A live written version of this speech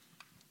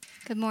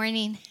Good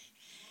morning.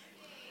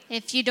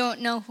 If you don't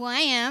know who I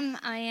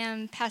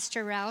am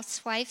Pastor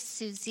Ralph's wife,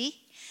 Susie,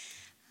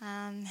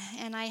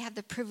 and I have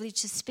the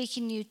privilege of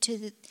speaking to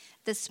you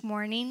this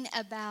morning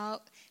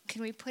about,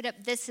 can we put up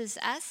This Is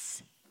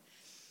Us?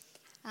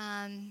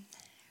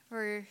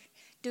 We're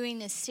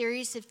doing a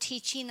series of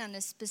teaching on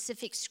a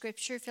specific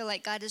scripture. I feel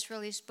like God has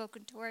really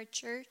spoken to our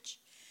church.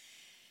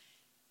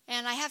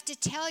 And I have to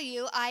tell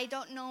you, I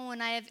don't know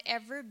when I have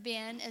ever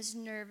been as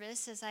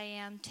nervous as I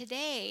am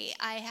today.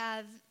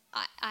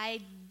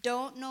 I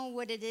don't know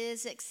what it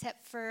is,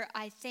 except for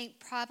I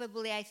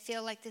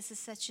feel like this is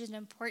such an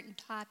important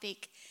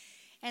topic,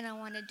 and I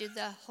want to do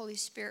the Holy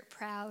Spirit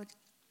proud.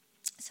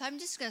 So I'm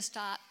just going to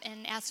stop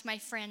and ask my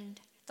friend,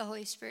 the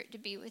Holy Spirit, to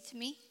be with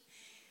me.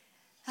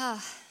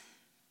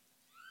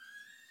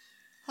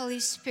 Holy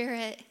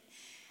Spirit,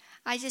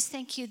 I just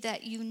thank you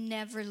that you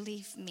never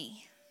leave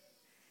me.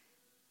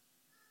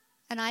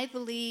 And I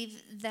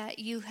believe that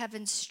you have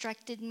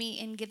instructed me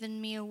and given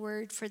me a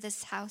word for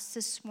this house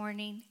this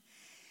morning.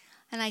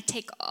 And I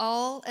take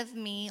all of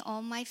me,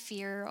 all my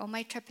fear, all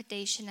my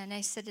trepidation, and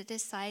I set it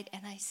aside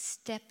and I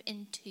step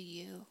into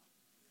you.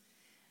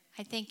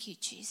 I thank you,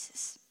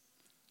 Jesus.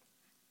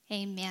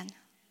 Amen.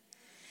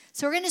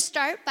 So we're going to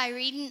start by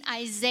reading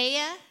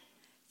Isaiah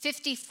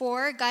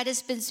 54. God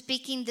has been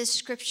speaking this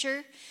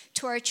scripture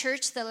to our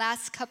church the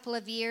last couple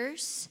of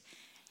years.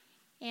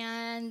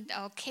 And,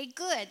 okay,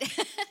 good.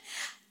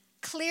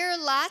 Clear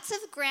lots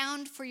of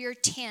ground for your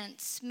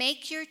tents.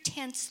 Make your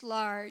tents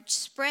large.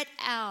 Spread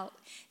out.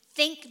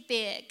 Think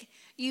big.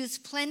 Use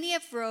plenty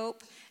of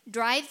rope.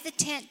 Drive the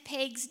tent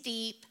pegs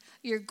deep.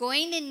 You're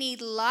going to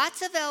need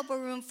lots of elbow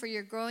room for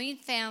your growing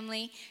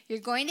family. You're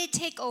going to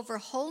take over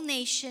whole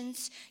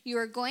nations. You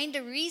are going to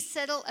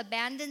resettle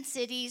abandoned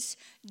cities.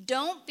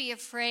 Don't be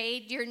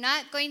afraid. You're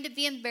not going to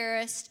be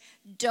embarrassed.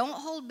 Don't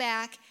hold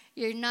back.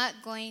 You're not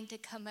going to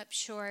come up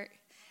short.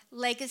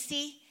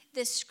 Legacy,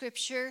 this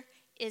scripture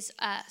is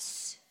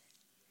us.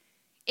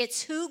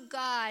 It's who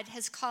God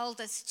has called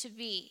us to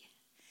be.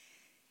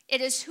 It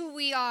is who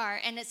we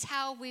are, and it's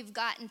how we've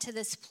gotten to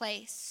this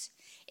place.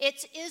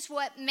 It is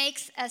what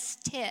makes us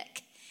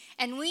tick.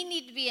 And we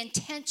need to be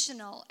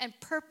intentional and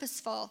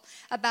purposeful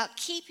about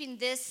keeping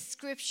this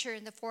scripture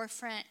in the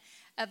forefront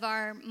of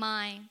our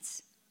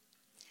minds.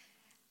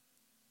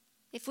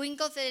 If we can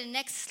go to the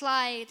next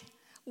slide,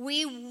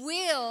 we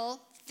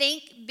will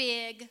think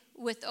big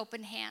with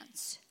open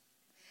hands.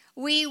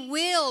 We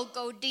will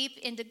go deep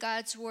into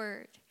God's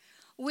word.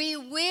 We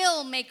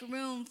will make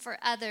room for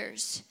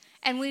others.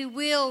 And we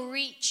will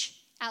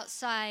reach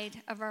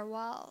outside of our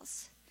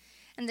walls.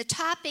 And the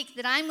topic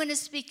that I'm going to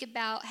speak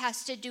about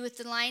has to do with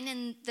the line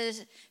in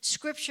the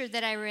scripture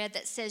that I read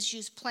that says,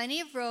 use plenty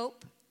of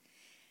rope,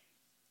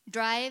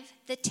 drive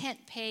the tent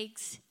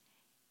pegs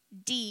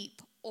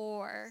deep,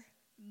 or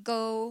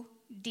go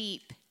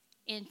deep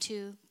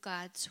into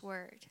God's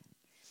word.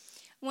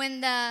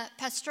 When the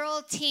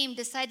pastoral team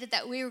decided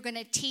that we were going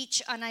to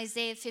teach on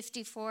Isaiah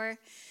 54,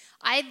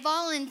 I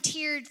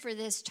volunteered for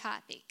this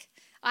topic.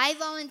 I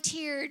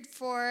volunteered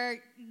for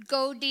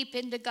go deep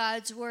into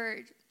God's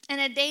word.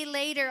 And a day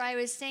later, I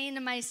was saying to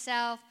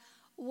myself,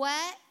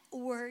 what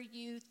were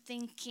you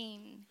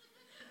thinking?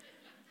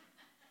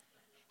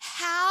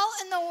 How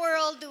in the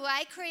world do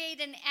I create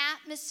an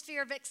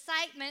atmosphere of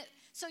excitement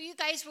so you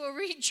guys will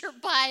read your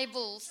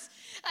Bibles?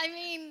 I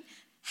mean,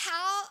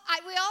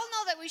 we all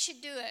know that we should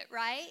do it,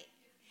 right?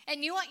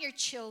 And you want your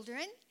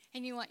children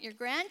and you want your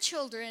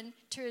grandchildren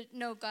to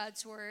know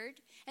God's word.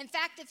 In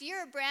fact, if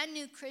you're a brand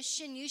new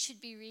Christian, you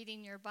should be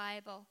reading your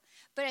Bible.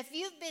 But if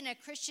you've been a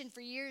Christian for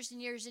years and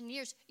years and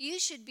years, you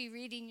should be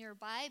reading your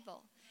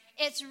Bible.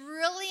 It's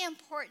really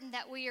important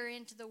that we are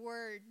into the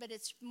word, but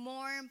it's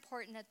more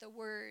important that the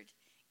word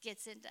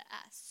gets into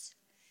us.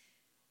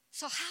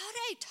 So how do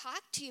I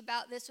talk to you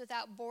about this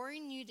without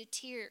boring you to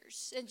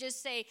tears and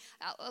just say,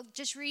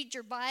 just read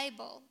your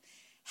Bible?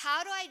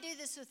 How do I do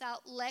this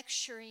without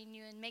lecturing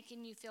you and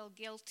making you feel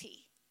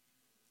guilty?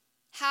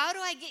 How do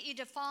I get you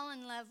to fall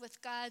in love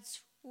with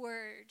God's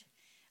word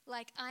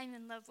like I'm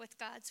in love with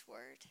God's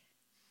word?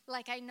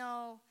 Like I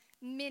know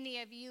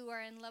many of you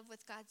are in love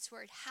with God's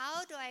word.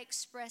 How do I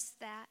express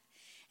that?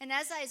 And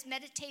as I was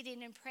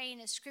meditating and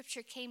praying, a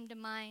scripture came to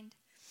mind.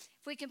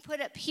 If we can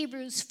put up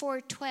Hebrews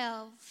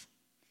 4:12.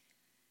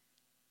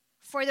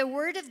 For the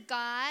word of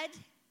God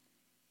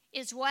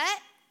is what?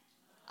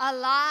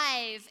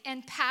 Alive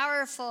and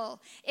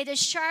powerful. It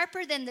is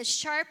sharper than the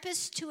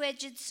sharpest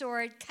two-edged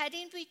sword,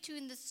 cutting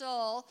between the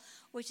soul,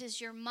 which is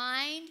your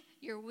mind,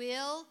 your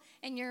will,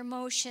 and your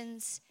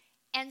emotions,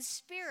 and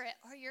spirit,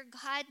 or your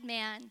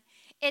God-man.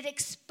 It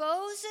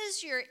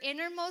exposes your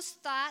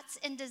innermost thoughts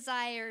and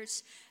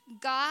desires.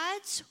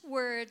 God's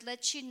word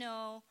lets you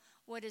know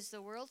what is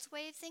the world's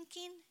way of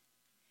thinking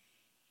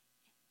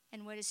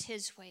and what is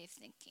his way of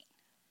thinking.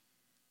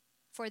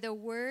 For the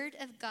word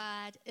of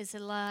God is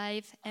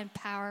alive and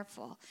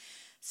powerful.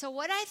 So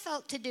what I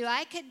felt to do,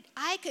 I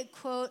could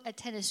quote a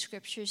ton of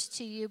scriptures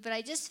to you, but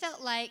I just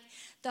felt like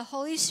the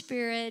Holy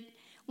Spirit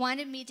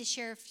wanted me to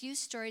share a few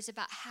stories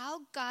about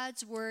how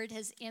God's word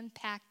has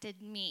impacted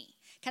me.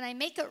 Can I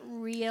make it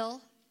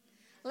real?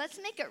 Let's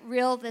make it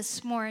real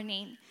this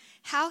morning.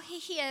 How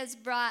he has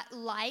brought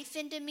life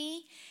into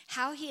me,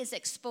 how he has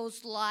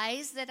exposed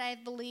lies that I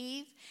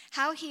believe,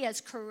 how he has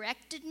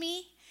corrected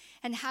me,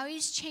 and how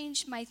he's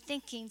changed my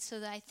thinking so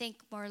that I think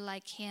more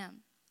like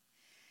him.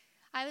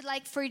 I would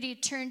like for you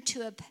to turn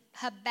to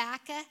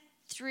Habakkuk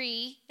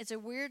 3. It's a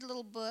weird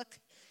little book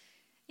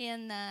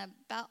in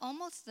about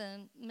almost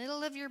the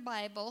middle of your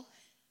Bible.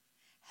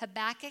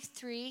 Habakkuk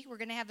 3. We're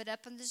going to have it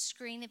up on the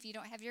screen if you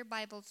don't have your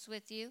Bibles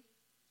with you.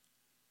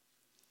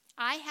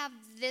 I have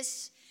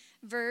this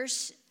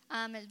verse,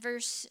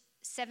 verse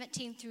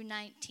 17 through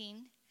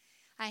 19.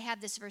 I have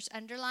this verse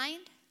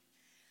underlined.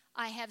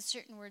 I have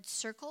certain words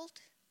circled.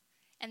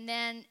 And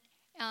then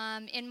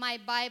in my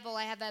Bible,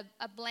 I have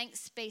a blank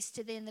space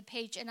to the end of the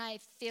page, and I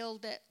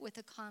filled it with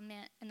a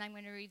comment, and I'm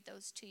going to read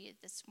those to you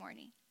this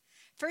morning.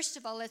 First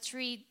of all, let's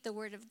read the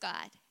Word of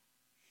God.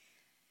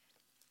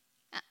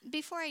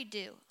 Before I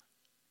do,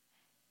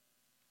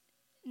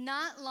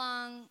 not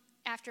long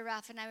after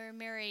Ralph and I were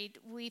married,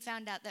 we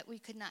found out that we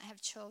could not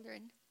have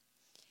children.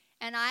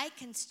 And I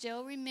can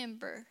still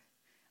remember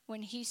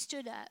when he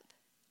stood up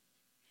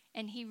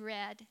and he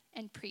read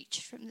and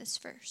preached from this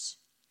verse.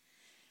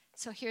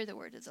 So hear the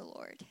word of the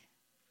Lord.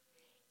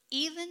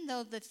 Even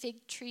though the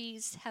fig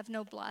trees have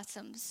no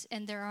blossoms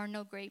and there are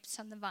no grapes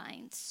on the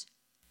vines,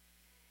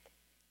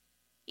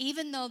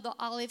 even though the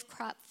olive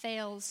crop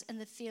fails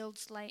and the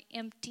fields lie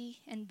empty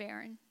and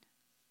barren,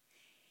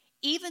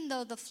 even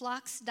though the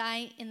flocks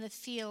die in the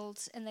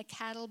fields and the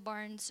cattle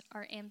barns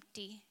are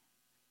empty,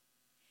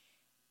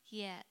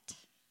 yet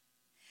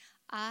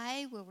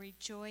I will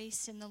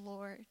rejoice in the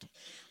Lord.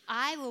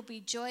 I will be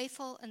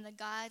joyful in the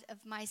God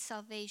of my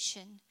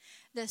salvation.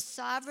 The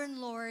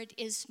sovereign Lord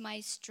is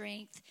my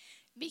strength,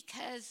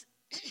 because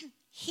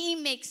he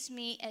makes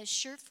me as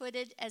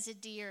sure-footed as a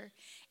deer,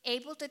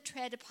 able to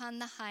tread upon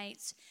the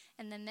heights.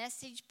 And the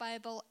Message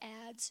Bible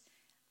adds,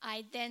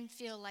 I then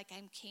feel like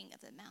I'm king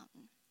of the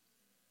mountain.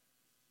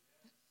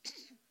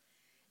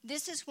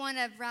 This is one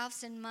of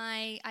Ralph's and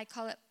my, I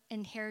call it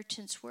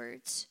inheritance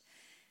words.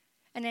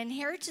 An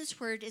inheritance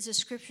word is a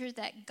scripture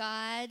that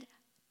God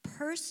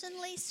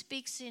personally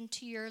speaks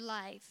into your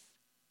life,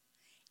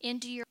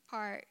 into your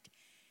heart,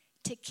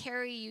 to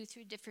carry you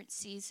through different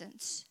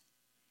seasons.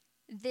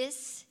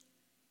 This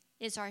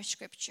is our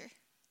scripture.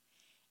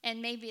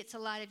 And maybe it's a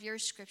lot of your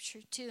scripture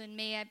too, and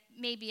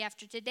maybe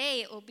after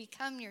today it will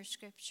become your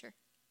scripture.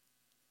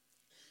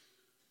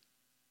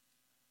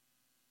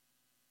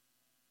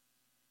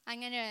 I'm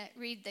going to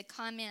read the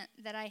comment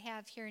that I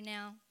have here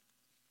now.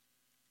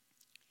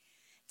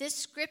 This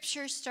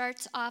scripture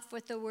starts off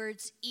with the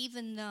words,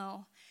 even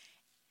though,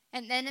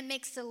 and then it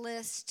makes a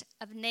list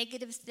of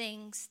negative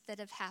things that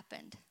have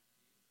happened.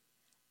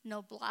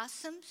 No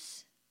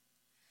blossoms,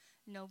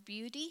 no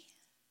beauty,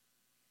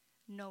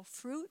 no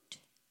fruit,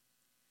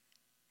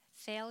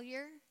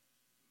 failure,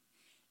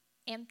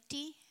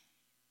 empty,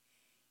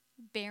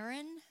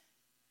 barren,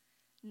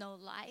 no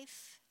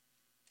life,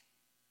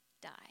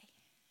 die.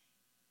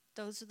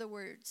 Those are the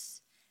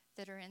words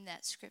that are in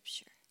that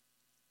scripture.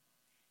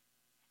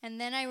 And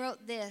then I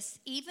wrote this,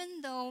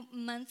 even though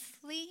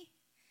monthly,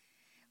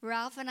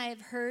 Ralph and I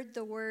have heard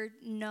the word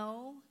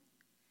no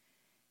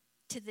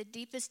to the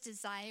deepest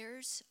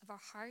desires of our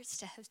hearts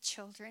to have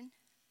children,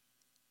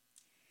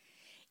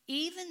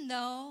 even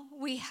though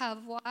we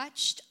have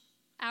watched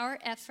our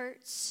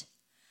efforts,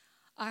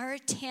 our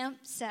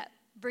attempts at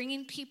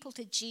bringing people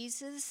to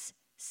Jesus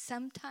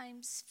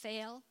sometimes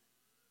fail,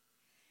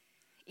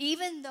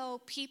 even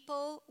though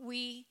people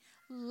we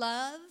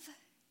love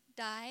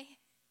die,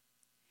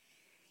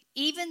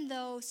 even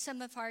though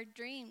some of our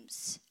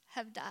dreams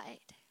have died,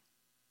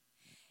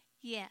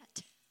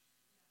 yet,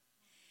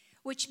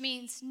 which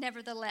means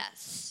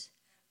nevertheless,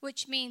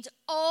 which means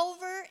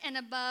over and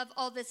above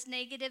all this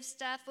negative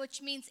stuff,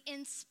 which means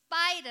in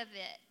spite of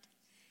it,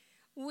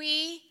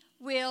 we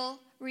will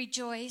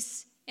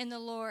rejoice in the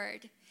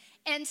Lord.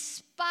 In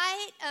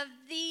spite of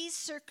these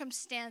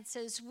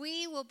circumstances,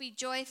 we will be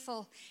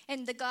joyful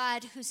in the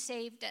God who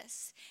saved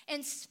us.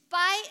 In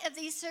spite of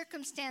these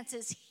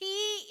circumstances,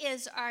 he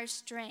is our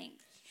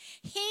strength.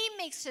 He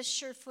makes us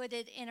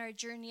sure-footed in our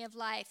journey of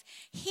life.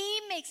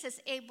 He makes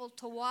us able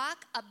to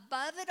walk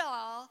above it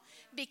all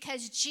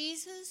because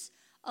Jesus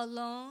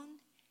alone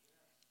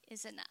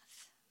is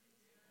enough.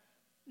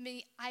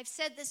 I've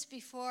said this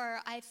before.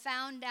 I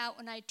found out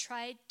when I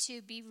tried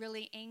to be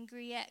really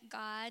angry at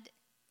God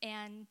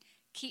and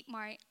keep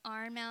my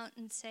arm out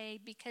and say,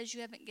 because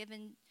you haven't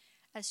given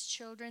us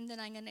children, then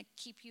I'm going to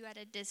keep you at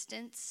a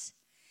distance.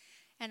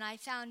 And I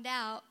found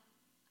out,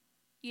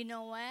 you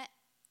know what?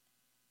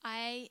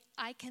 I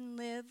can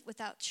live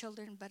without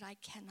children, but I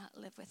cannot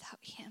live without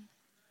him.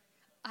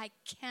 I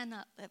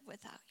cannot live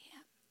without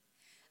him.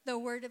 The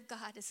Word of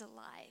God is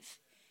alive,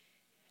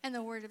 and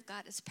the Word of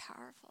God is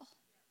powerful.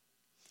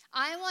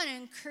 I want to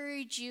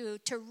encourage you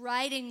to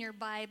write in your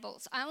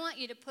Bibles. I want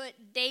you to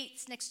put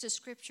dates next to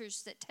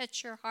scriptures that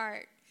touch your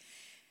heart.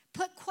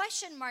 Put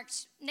question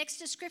marks next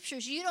to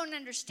scriptures you don't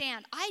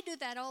understand. I do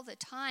that all the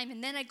time.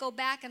 And then I go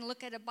back and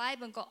look at a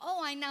Bible and go,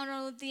 oh, I now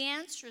know the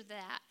answer to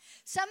that.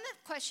 Some of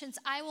the questions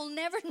I will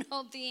never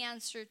know the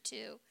answer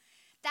to.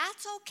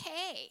 That's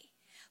okay.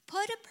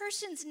 Put a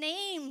person's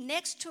name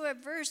next to a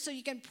verse so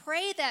you can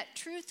pray that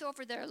truth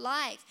over their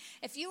life.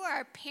 If you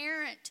are a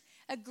parent,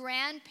 a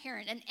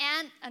grandparent, an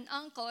aunt, an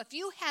uncle, if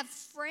you have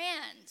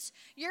friends,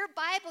 your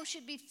Bible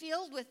should be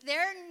filled with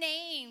their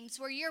names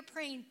where you're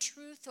praying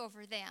truth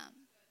over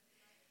them.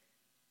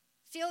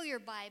 Fill your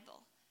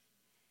Bible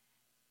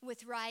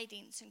with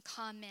writings and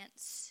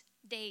comments,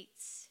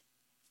 dates.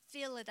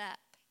 Fill it up.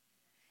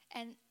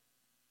 And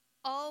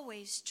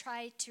always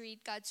try to read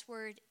God's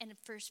word in the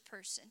first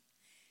person.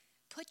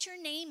 Put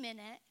your name in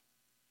it.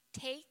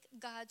 Take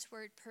God's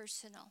word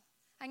personal.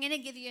 I'm going to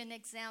give you an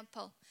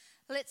example.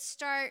 Let's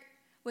start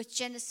with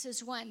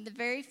Genesis 1, the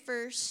very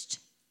first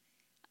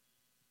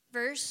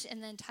verse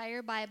in the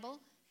entire Bible.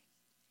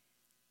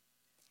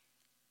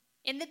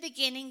 In the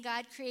beginning,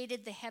 God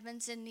created the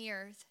heavens and the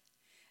earth.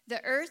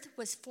 The earth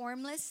was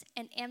formless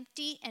and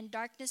empty, and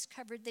darkness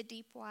covered the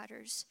deep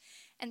waters.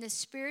 And the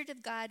Spirit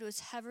of God was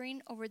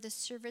hovering over the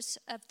surface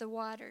of the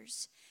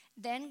waters.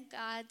 Then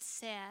God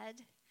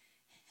said,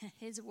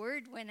 his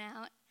word went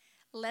out,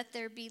 let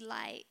there be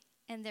light.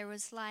 And there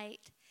was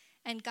light.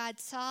 And God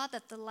saw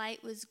that the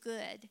light was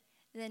good.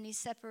 Then he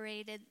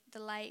separated the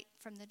light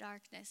from the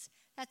darkness.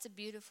 That's a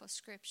beautiful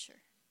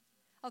scripture.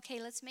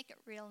 Okay, let's make it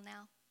real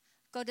now.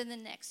 Go to the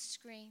next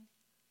screen.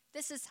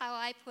 This is how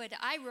I put it.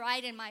 I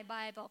write in my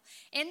Bible.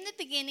 In the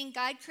beginning,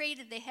 God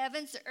created the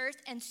heavens, the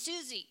earth, and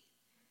Susie.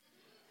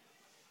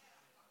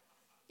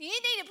 You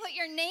need to put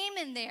your name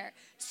in there.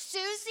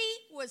 Susie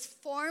was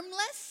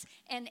formless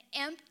and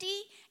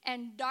empty,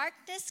 and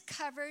darkness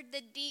covered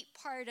the deep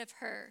part of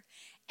her.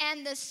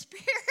 And the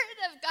Spirit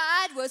of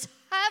God was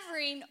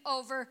hovering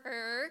over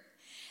her.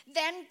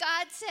 Then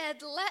God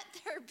said, let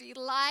there be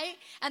light.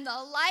 And the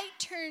light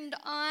turned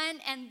on,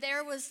 and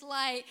there was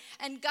light.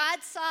 And God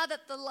saw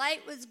that the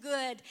light was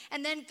good.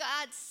 And then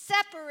God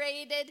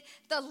separated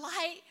the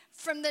light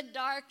from the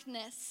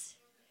darkness.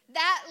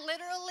 That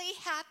literally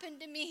happened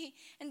to me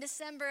in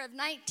December of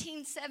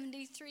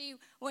 1973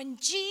 when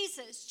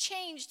Jesus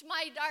changed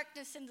my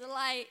darkness into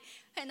light,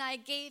 and I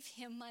gave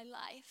him my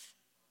life.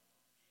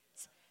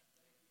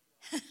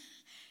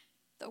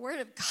 The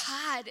Word of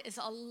God is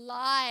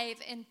alive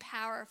and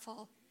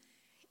powerful.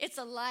 It's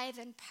alive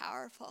and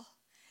powerful.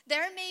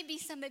 There may be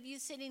some of you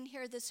sitting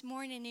here this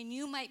morning, and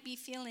you might be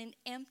feeling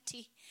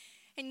empty,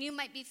 and you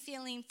might be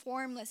feeling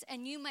formless,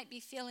 and you might be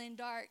feeling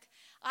dark.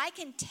 I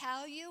can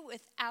tell you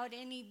without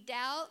any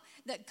doubt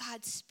that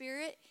God's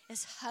Spirit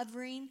is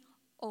hovering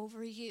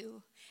over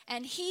you.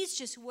 And he's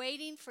just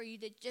waiting for you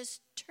to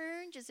just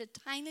turn just a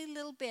tiny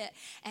little bit,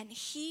 and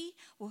he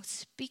will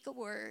speak a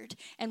word.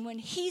 And when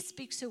he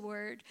speaks a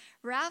word,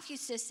 Ralph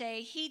used to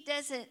say he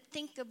doesn't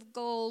think of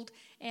gold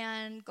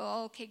and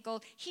go, okay,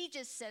 gold. He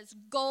just says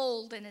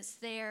gold, and it's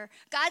there.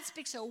 God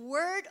speaks a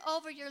word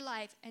over your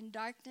life, and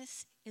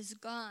darkness is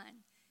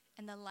gone,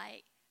 and the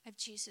light of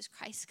Jesus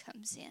Christ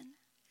comes in.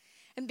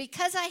 And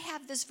because I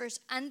have this verse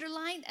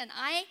underlined and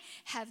I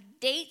have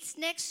dates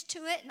next to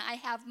it and I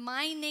have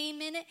my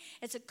name in it,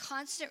 it's a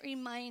constant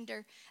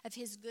reminder of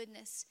his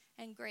goodness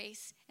and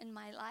grace in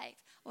my life.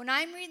 When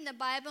I'm reading the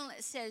Bible and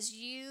it says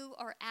you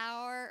or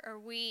our or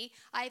we,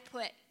 I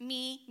put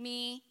me,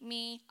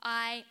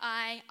 I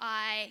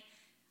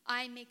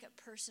make it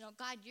personal.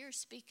 God, you're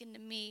speaking to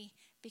me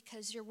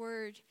because your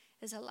word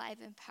is alive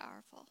and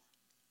powerful.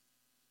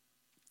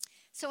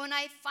 So when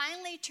I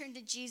finally turned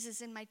to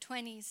Jesus in my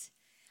 20s,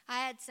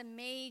 I had some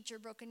major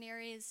broken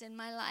areas in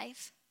my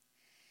life.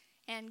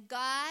 And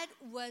God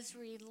was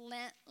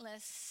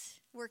relentless,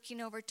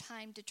 working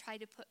overtime to try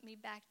to put me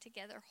back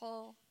together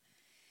whole.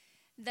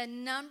 The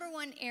number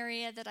one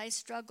area that I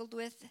struggled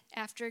with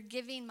after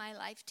giving my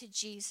life to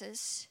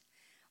Jesus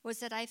was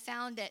that I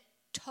found it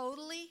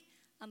totally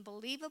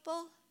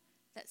unbelievable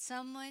that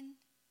someone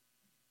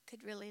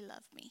could really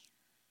love me.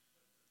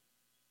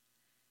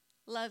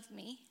 Love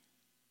me.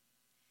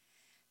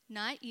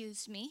 Not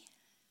use me.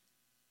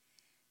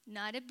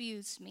 Not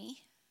abuse me,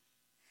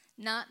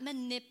 not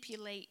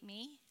manipulate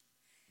me,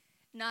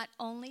 not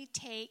only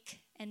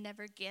take and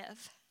never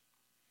give.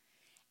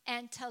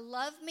 And to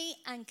love me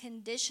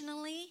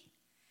unconditionally,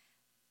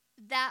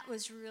 that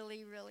was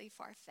really, really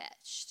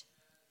far-fetched.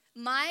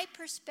 My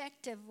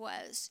perspective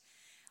was,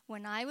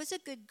 when I was a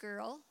good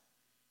girl,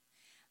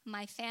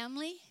 my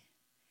family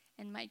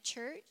and my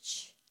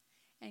church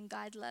and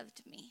God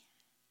loved me.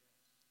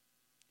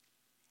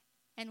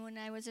 And when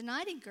I was a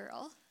naughty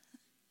girl,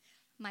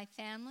 my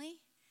family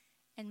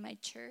and my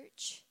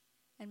church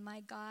and my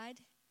God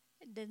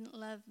didn't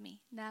love me.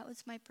 That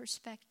was my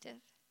perspective.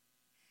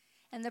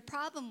 And the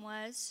problem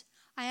was,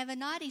 I have a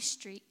naughty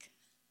streak.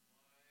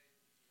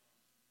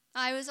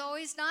 I was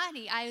always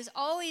naughty. I was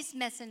always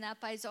messing up.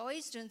 I was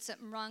always doing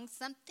something wrong.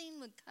 Something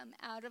would come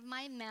out of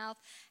my mouth,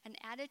 an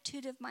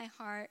attitude of my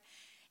heart.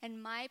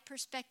 And my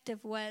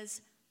perspective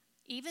was,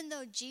 even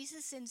though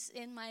Jesus is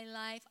in my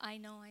life, I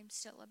know I'm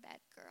still a bad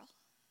girl.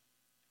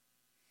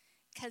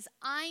 because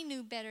I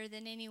knew better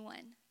than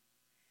anyone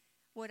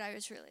what I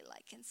was really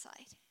like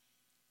inside.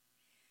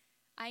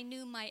 I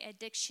knew my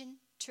addiction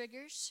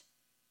triggers.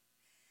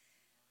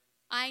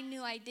 I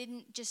knew I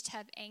didn't just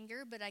have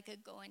anger, but I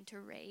could go into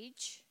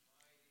rage.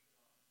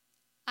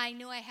 I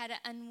knew I had an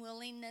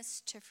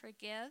unwillingness to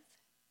forgive.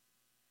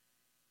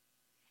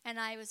 And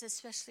I was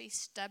especially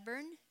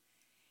stubborn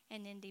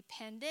and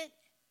independent.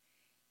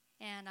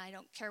 And I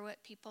don't care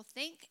what people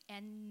think.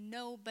 And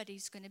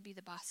nobody's going to be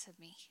the boss of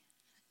me.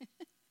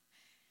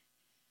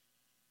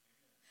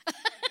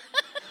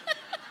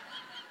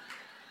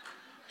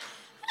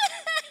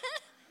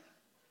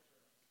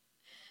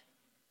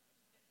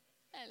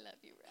 I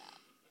love you,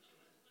 Ralph.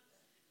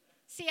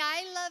 See,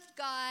 I loved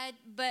God,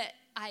 but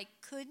I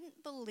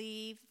couldn't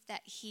believe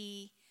that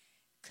he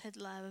could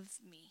love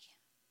me.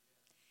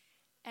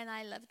 And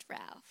I loved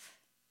Ralph.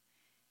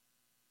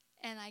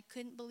 And I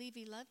couldn't believe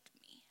he loved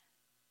me.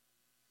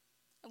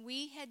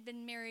 We had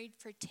been married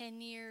for 10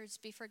 years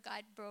before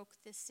God broke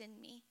this in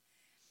me.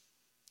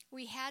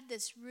 We had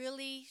this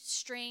really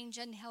strange,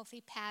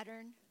 unhealthy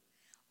pattern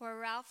where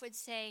Ralph would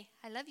say,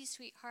 I love you,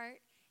 sweetheart.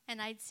 And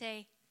I'd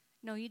say,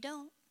 no, you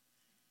don't.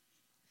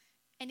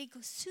 And he'd go,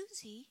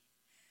 Susie,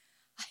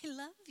 I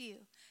love you.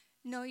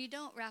 No, you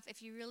don't, Ralph.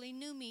 If you really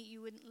knew me,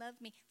 you wouldn't love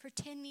me. For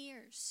 10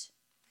 years.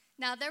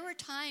 Now, there were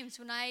times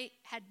when I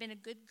had been a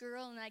good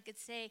girl and I could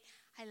say,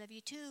 I love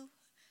you too.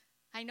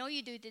 I know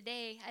you do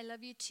today. I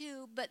love you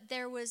too. But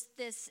there was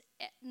this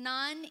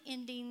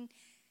non-ending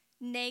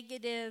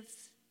negative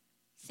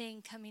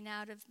thing coming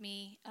out of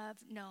me of,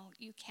 no,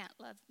 you can't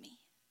love me.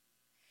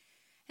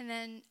 And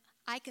then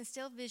I can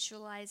still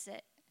visualize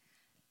it.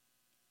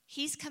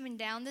 He's coming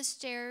down the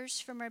stairs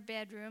from our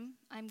bedroom.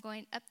 I'm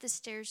going up the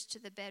stairs to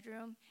the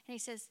bedroom. And he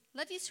says,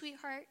 love you,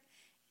 sweetheart.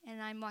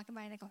 And I'm walking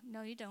by and I go,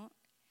 no, you don't.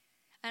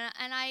 And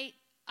I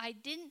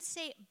didn't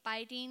say it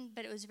biting,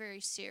 but it was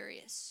very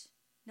serious.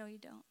 No, you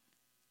don't.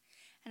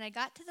 And I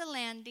got to the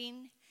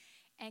landing,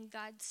 and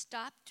God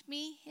stopped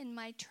me in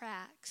my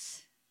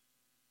tracks.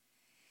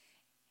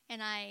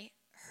 And I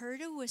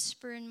heard a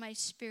whisper in my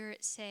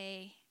spirit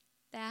say,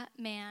 that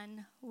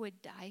man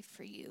would die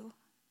for you.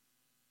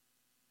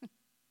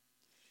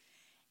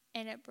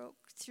 And it broke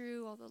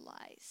through all the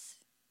lies.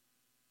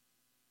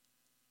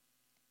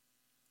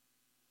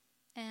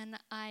 And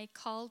I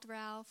called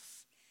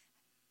Ralph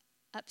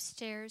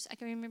upstairs. I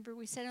can remember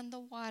we sat on the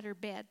water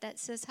bed. That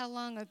says how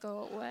long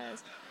ago it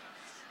was.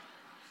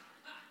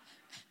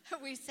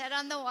 We sat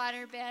on the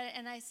water bed,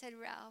 and I said,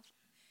 Ralph,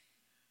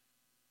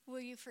 will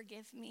you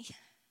forgive me?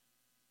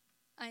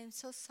 I am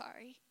so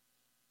sorry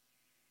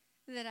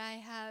that I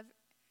have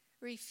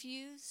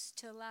refused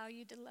to allow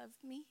you to love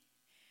me.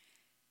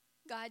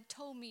 God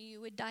told me you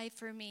would die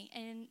for me.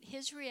 And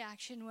his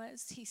reaction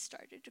was he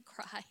started to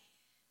cry.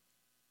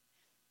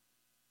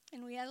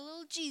 And we had a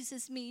little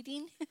Jesus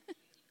meeting.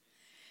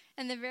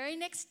 And the very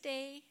next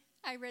day,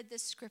 I read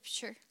this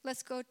scripture.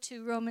 Let's go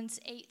to Romans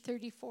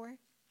 8:34.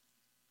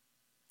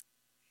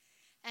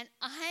 And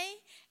I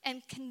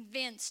am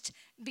convinced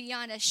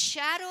beyond a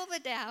shadow of a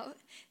doubt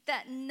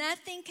that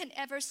nothing can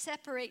ever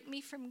separate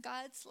me from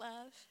God's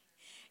love.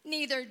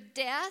 Neither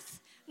death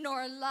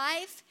nor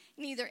life,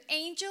 neither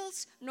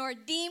angels nor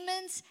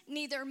demons,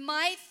 neither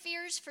my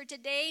fears for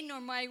today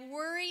nor my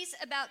worries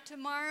about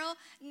tomorrow,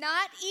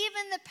 not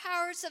even the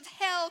powers of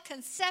hell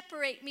can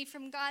separate me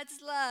from God's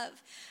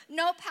love.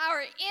 No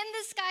power in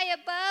the sky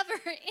above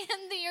or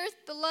in the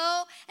earth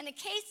below. And in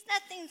case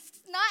nothing's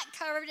not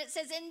covered, it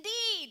says,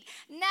 indeed,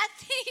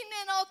 nothing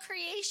in all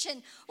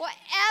creation will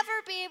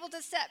ever be able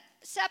to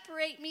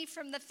separate me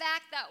from the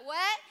fact that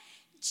what?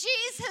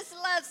 Jesus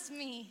loves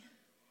me.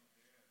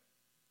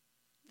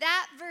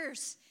 That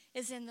verse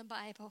is in the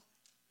Bible.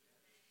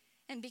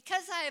 And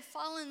because I have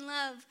fallen in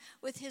love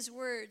with his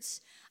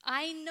words,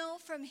 I know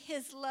from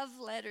his love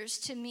letters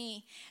to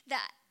me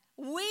that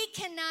we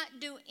cannot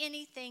do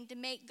anything to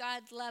make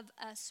God love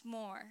us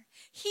more.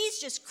 He's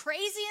just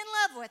crazy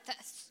in love with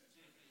us.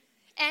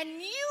 And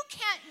you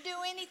can't do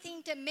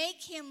anything to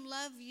make him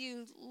love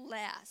you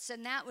less.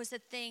 And that was the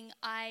thing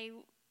I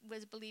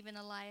was believing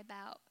a lie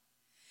about.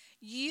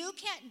 You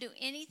can't do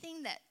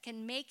anything that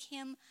can make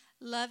him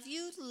love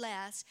you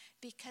less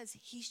because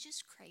he's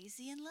just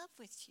crazy in love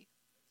with you.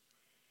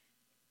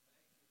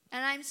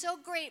 And I'm so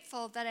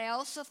grateful that I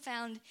also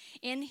found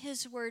in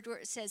his word where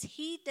it says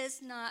he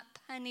does not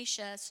punish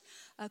us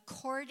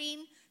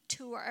according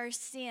to our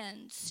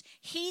sins.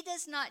 He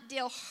does not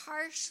deal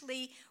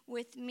harshly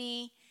with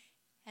me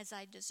as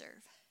I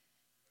deserve.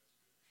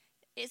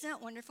 Isn't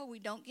it wonderful we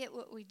don't get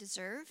what we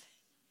deserve?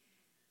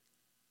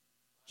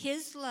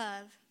 His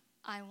love,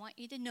 I want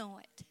you to know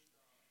it.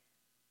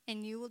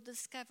 And you will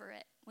discover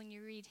it when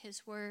you read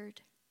his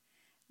word.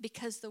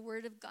 Because the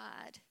word of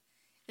God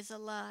is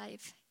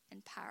alive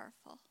and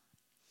powerful.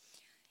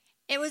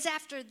 It was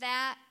after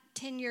that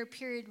 10-year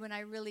period when I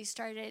really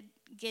started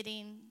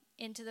getting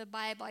into the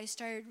Bible. I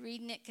started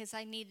reading it because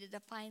I needed to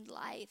find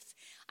life.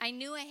 I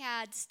knew I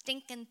had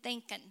stinking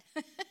thinking.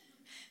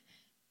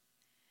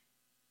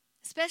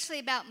 Especially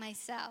about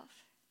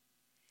myself.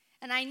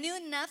 And I knew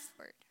enough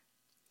word.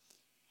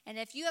 And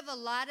if you have a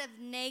lot of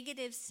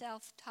negative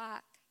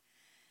self-talk,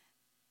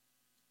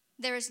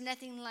 there is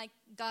nothing like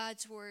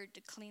God's word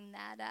to clean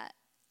that up.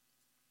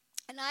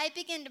 And I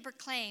begin to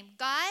proclaim,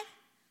 God,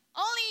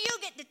 only you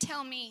get to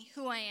tell me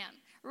who I am.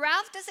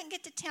 Ralph doesn't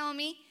get to tell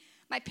me.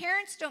 My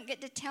parents don't get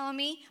to tell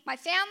me. My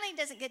family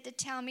doesn't get to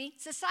tell me.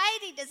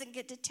 Society doesn't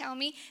get to tell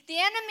me. The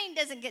enemy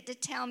doesn't get to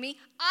tell me.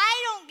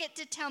 I don't get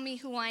to tell me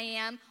who I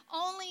am.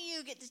 Only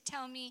you get to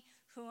tell me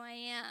who I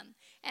am.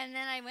 And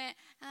then I went,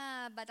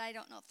 but I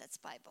don't know if that's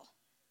Bible.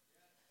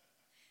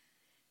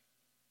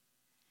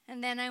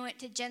 And then I went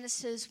to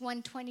Genesis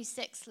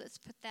 1:26. Let's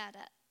put that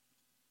up.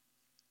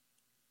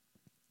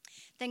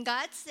 Then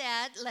God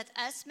said, let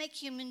us make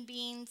human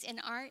beings in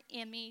our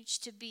image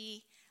to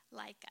be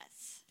like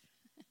us.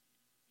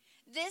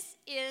 This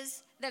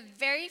is the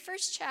very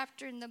first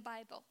chapter in the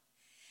Bible.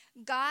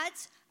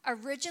 God's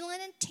original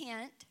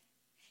intent,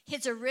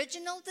 his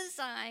original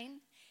design,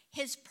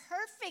 his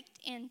perfect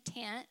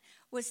intent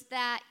was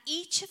that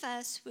each of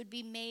us would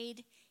be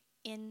made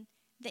in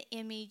the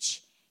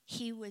image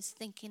he was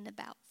thinking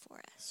about for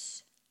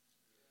us.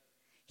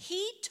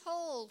 He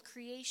told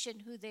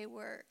creation who they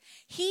were.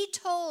 He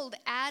told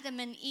Adam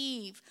and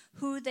Eve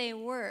who they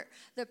were.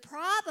 The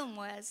problem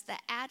was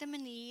that Adam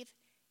and Eve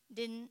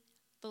didn't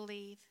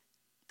believe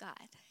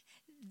God.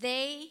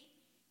 They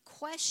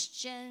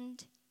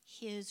questioned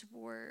his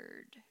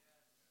word.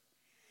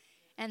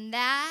 And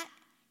that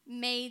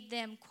made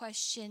them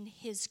question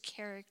his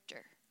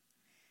character.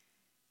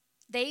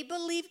 They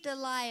believed a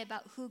lie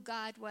about who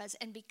God was.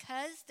 And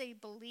because they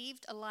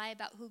believed a lie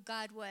about who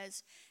God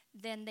was,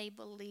 then they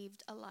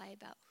believed a lie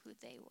about who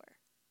they were.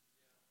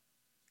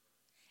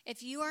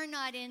 If you are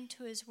not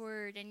into his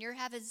word and you're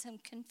having some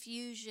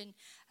confusion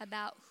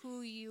about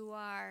who you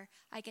are,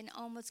 I can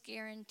almost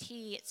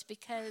guarantee it's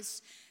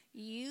because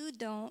you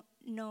don't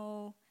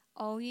know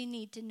all you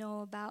need to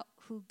know about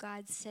who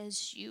God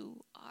says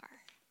you are.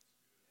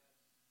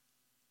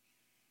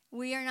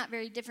 We are not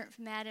very different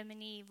from Adam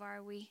and Eve,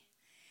 are we?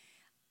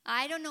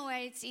 I don't know why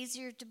it's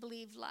easier to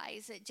believe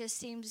lies. It just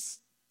seems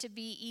to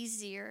be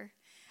easier.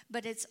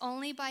 But it's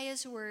only by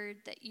his word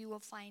that you will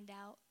find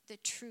out the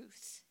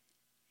truth.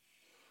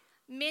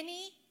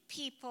 Many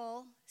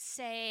people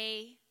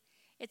say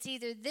it's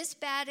either this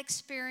bad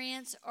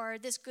experience or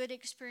this good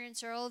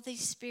experience or all of these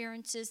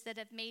experiences that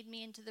have made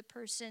me into the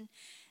person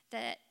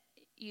that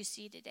you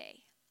see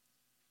today.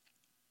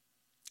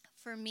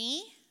 For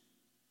me,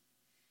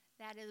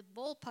 that is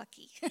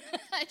bullpucky.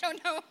 I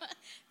don't know.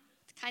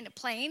 It's kind of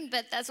plain,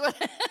 but that's what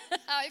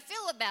how I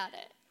feel about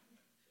it.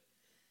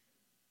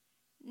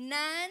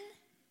 None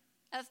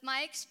of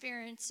my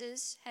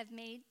experiences have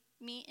made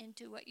me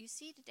into what you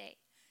see today.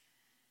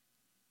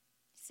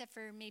 Except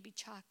for maybe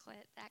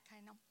chocolate, that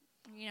kind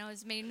of,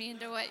 has made me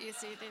into what you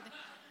see today.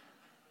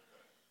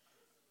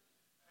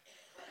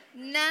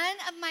 None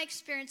of my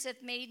experiences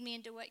have made me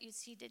into what you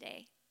see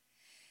today.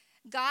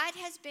 God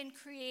has been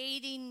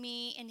creating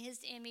me in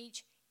his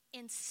image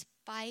in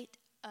spite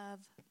of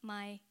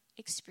my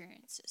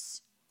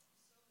experiences.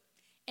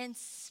 In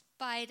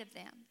spite of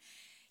them.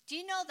 Do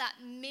you know that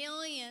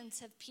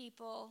millions of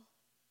people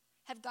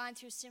have gone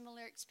through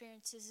similar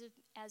experiences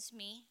as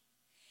me?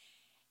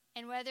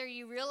 And whether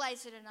you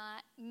realize it or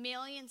not,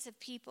 millions of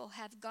people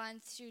have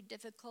gone through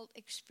difficult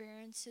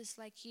experiences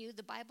like you.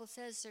 The Bible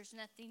says there's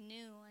nothing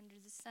new under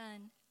the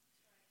sun.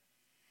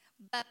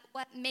 But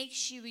what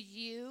makes you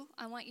you,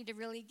 I want you to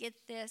really get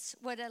this,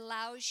 what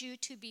allows you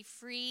to be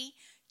free,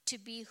 to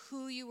be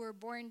who you were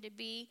born to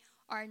be,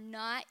 are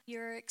not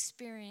your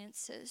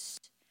experiences.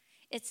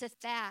 It's a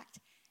fact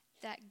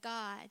that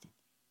God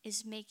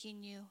is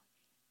making you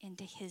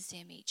into his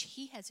image.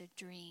 He has a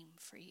dream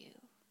for you.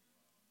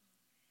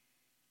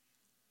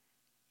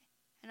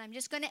 And I'm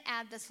just going to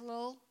add this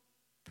little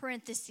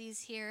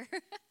parentheses here.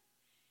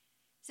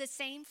 It's the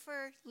same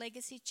for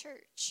Legacy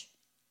Church.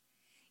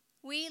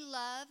 We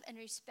love and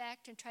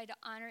respect and try to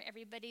honor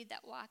everybody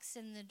that walks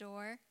in the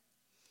door.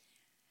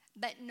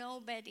 But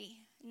nobody,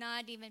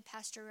 not even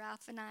Pastor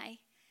Ralph and I,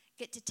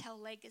 get to tell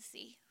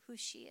Legacy who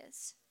she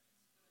is.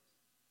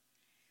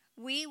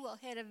 We will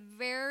hit a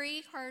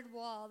very hard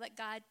wall that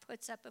God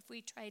puts up if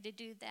we try to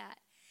do that.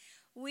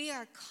 We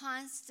are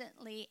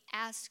constantly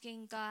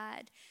asking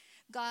God,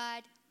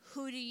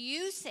 who do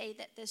you say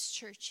that this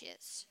church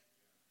is?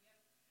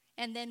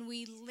 And then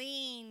we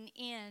lean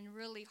in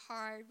really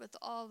hard with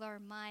all our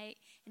might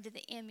into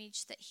the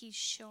image that he's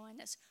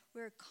showing us.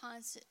 We're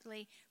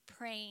constantly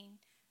praying,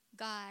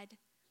 God,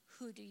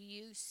 who do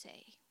you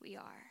say we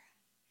are?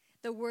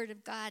 The word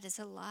of God is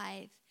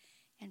alive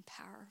and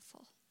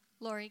powerful.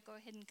 Lori, go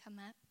ahead and come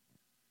up.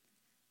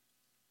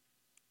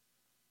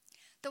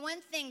 The one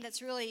thing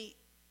that's really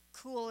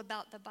cool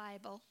about the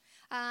Bible,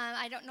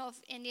 I don't know if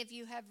any of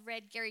you have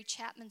read Gary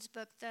Chapman's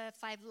book, The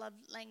 5 Love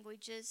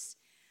Languages.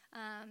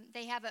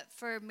 They have it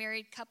for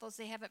married couples.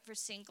 They have it for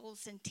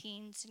singles and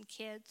teens and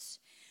kids.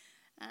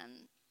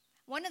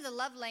 One of the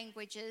love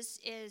languages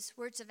is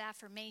words of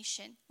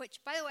affirmation, which,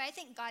 by the way, I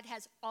think God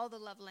has all the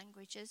love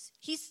languages.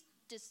 He's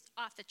just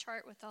off the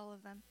chart with all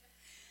of them.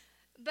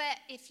 But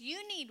if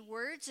you need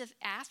words of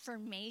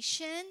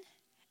affirmation,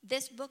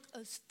 this book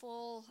is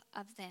full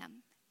of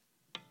them.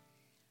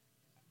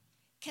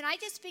 Can I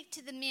just speak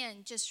to the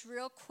men just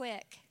real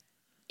quick?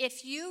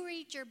 If you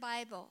read your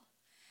Bible,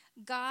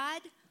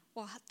 God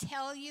will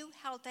tell you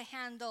how to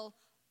handle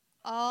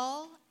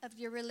all of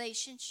your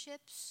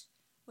relationships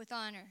with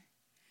honor.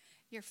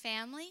 Your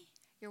family,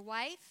 your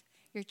wife,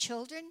 your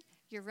children,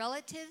 your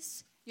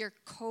relatives, your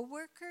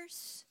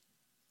co-workers.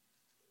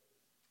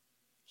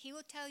 He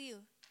will tell you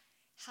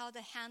how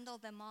to handle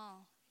them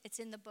all. It's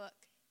in the book.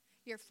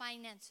 Your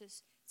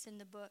finances, it's in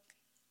the book.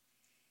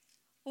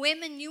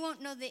 Women, you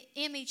won't know the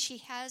image he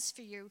has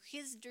for you,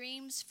 his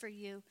dreams for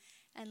you,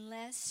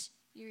 unless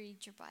you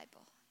read your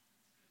Bible.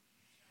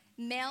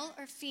 Male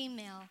or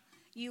female,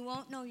 you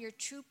won't know your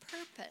true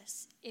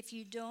purpose if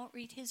you don't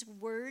read his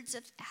words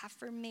of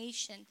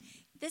affirmation.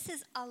 This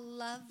is a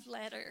love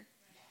letter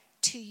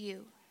to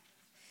you.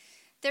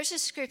 There's a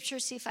scripture,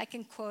 see if I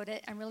can quote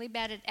it. I'm really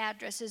bad at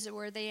addresses or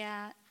where they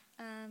at.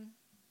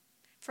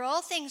 For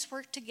all things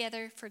work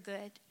together for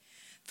good,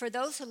 for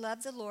those who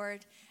love the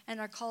Lord and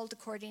are called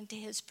according to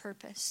his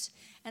purpose.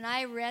 And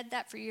I read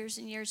that for years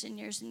and years and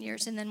years and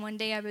years. And then one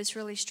day I was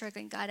really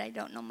struggling. God, I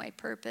don't know my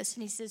purpose.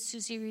 And he says,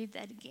 Susie, read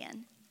that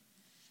again.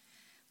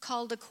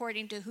 Called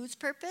according to whose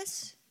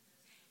purpose?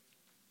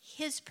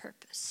 His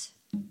purpose.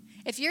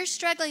 If you're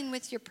struggling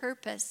with your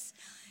purpose,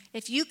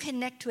 if you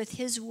connect with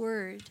his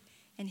word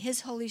and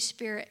his Holy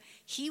Spirit,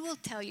 he will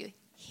tell you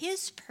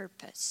his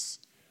purpose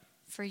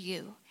for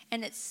you.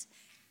 And it's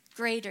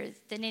greater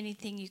than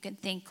anything you can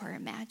think or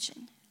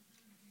imagine.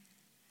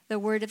 The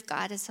word of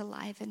God is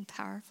alive and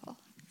powerful.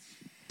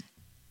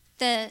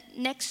 The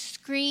next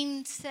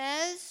screen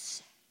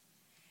says,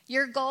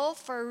 your goal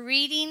for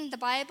reading the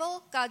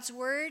Bible, God's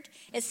word,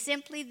 is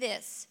simply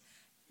this: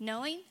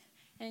 knowing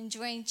and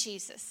enjoying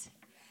Jesus.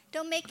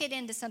 Don't make it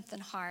into something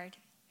hard.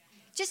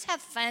 Just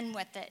have fun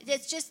with it.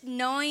 It's just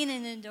knowing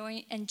and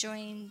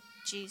enjoying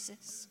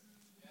Jesus.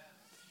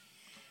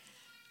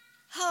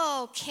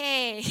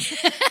 Okay.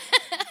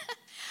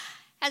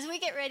 As we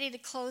get ready to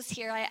close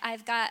here,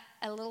 I've got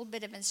a little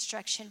bit of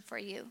instruction for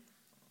you.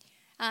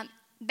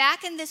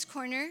 Back in this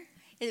corner,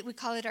 we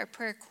call it our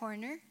prayer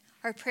corner.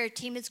 Our prayer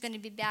team is going to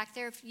be back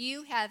there. If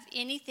you have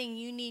anything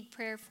you need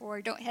prayer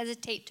for, don't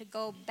hesitate to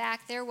go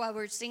back there while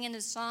we're singing a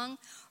song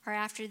or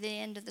after the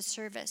end of the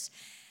service.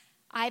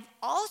 I've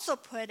also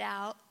put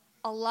out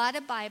a lot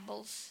of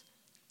Bibles.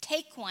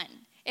 Take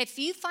one. If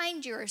you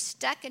find you're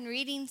stuck in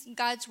reading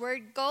God's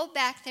word, go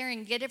back there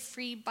and get a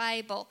free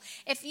Bible.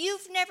 If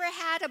you've never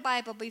had a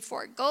Bible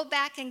before, go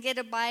back and get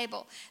a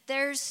Bible.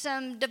 There's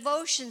some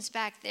devotions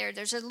back there.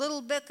 There's a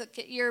little book.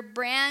 You're a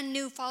brand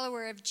new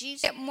follower of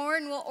Jesus. Get more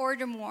and we'll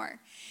order more.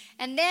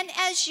 And then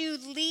as you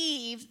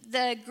leave,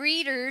 the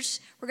greeters,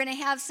 we're going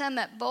to have some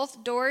at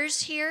both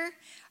doors here,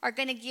 are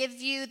going to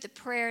give you the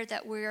prayer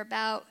that we're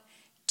about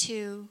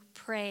to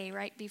pray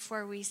right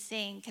before we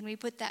sing. Can we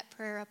put that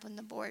prayer up on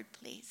the board,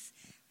 please?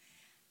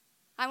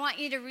 I want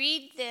you to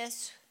read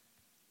this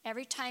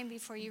every time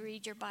before you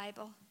read your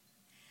Bible.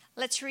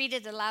 Let's read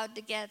it aloud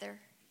together.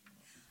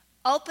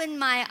 Open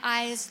my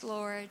eyes,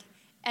 Lord,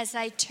 as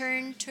I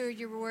turn to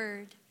your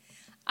word.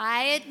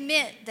 I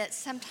admit that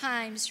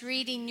sometimes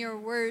reading your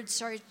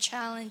words are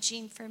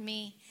challenging for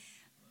me,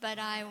 but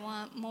I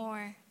want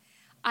more.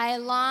 I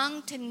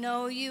long to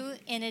know you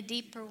in a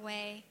deeper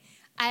way.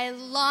 I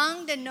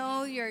long to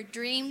know your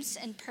dreams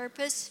and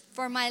purpose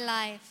for my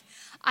life.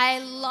 I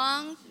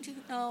long to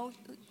know...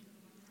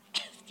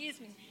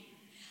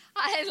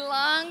 I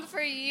long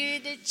for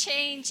you to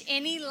change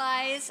any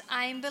lies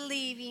I'm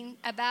believing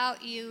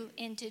about you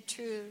into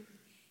truth.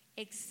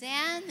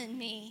 Examine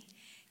me.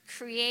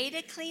 Create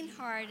a clean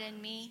heart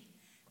in me.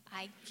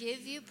 I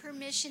give you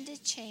permission to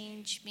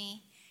change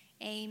me.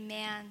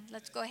 Amen.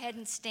 Let's go ahead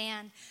and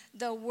stand.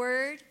 The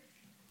word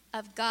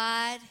of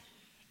God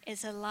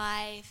is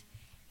alive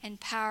and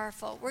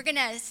powerful. We're going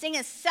to sing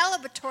a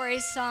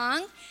celebratory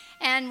song.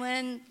 And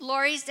when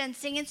Lori's done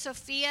singing,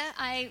 Sophia,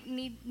 I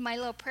need my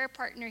little prayer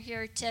partner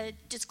here to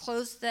just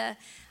close the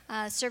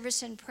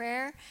service in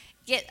prayer.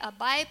 Get a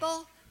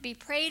Bible, be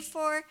prayed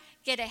for,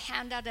 get a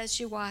handout as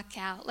you walk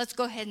out. Let's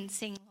go ahead and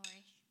sing, Lori.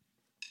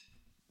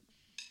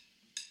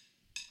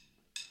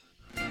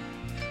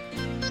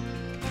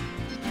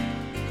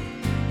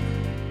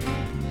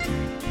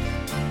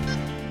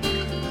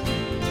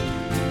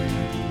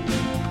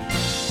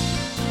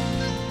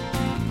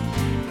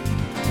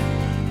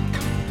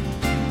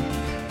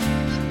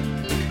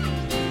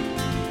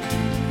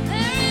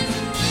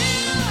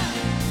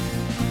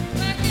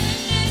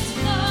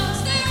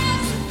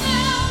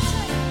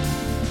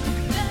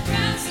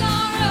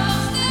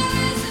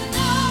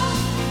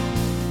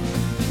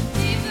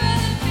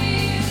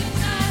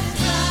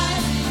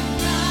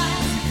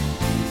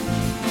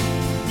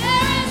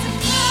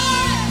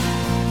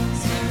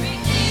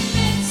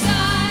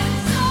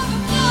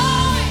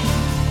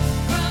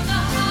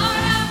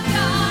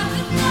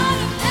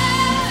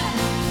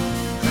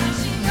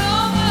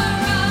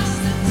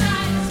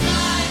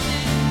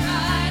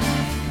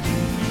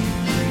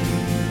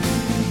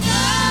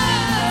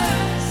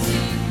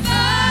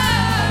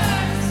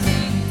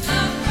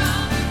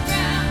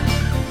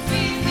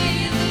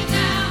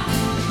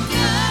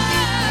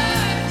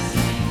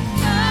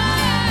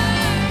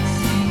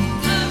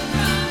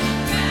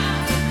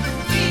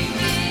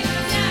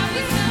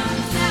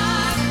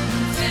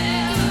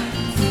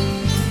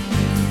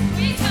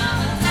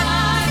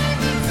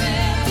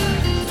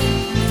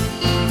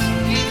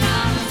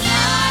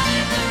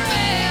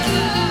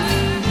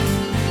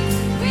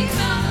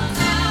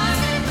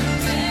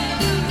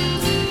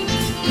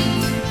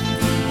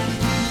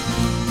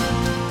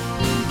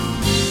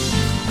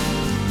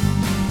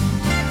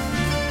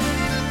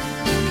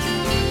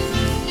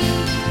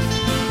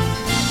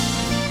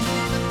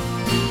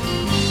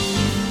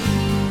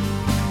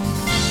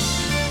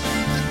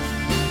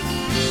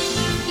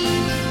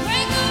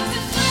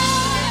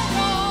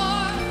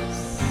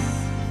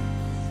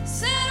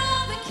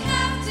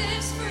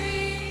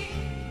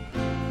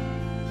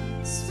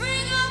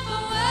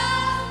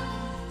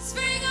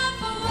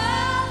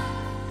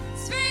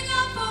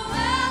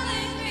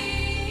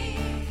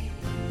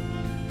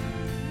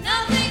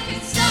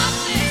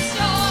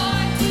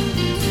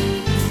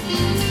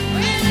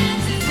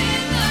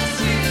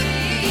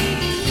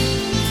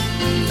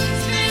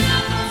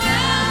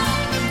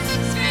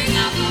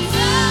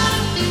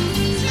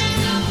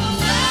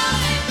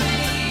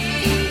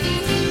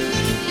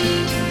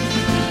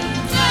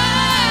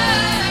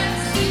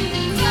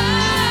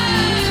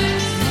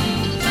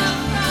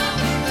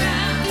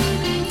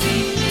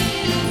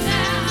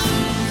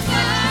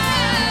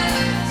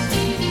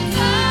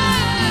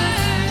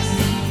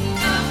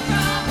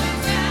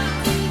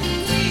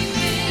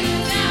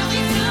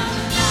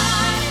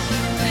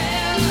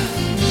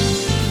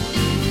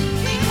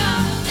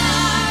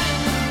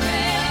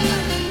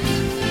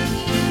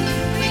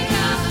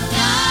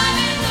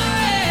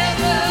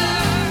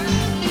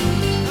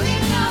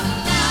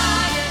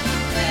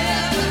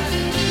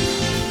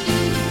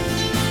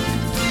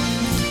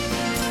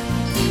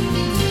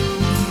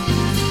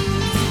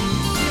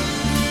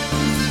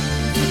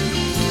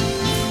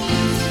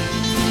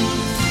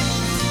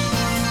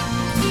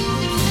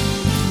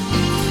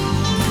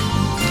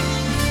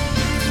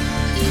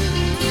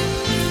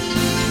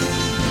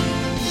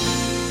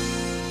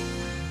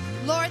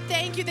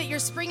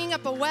 springing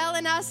up a well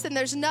in us, and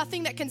there's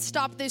nothing that can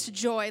stop this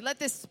joy. Let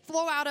this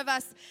flow out of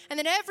us, and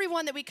then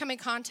everyone that we come in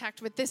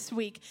contact with this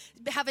week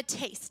have a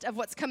taste of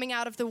what's coming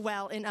out of the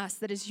well in us.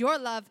 That is your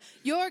love,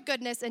 your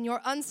goodness, and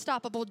your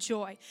unstoppable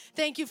joy.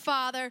 Thank you,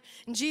 Father.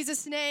 In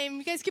Jesus' name,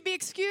 you guys can be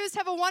excused.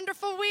 Have a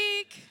wonderful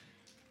week.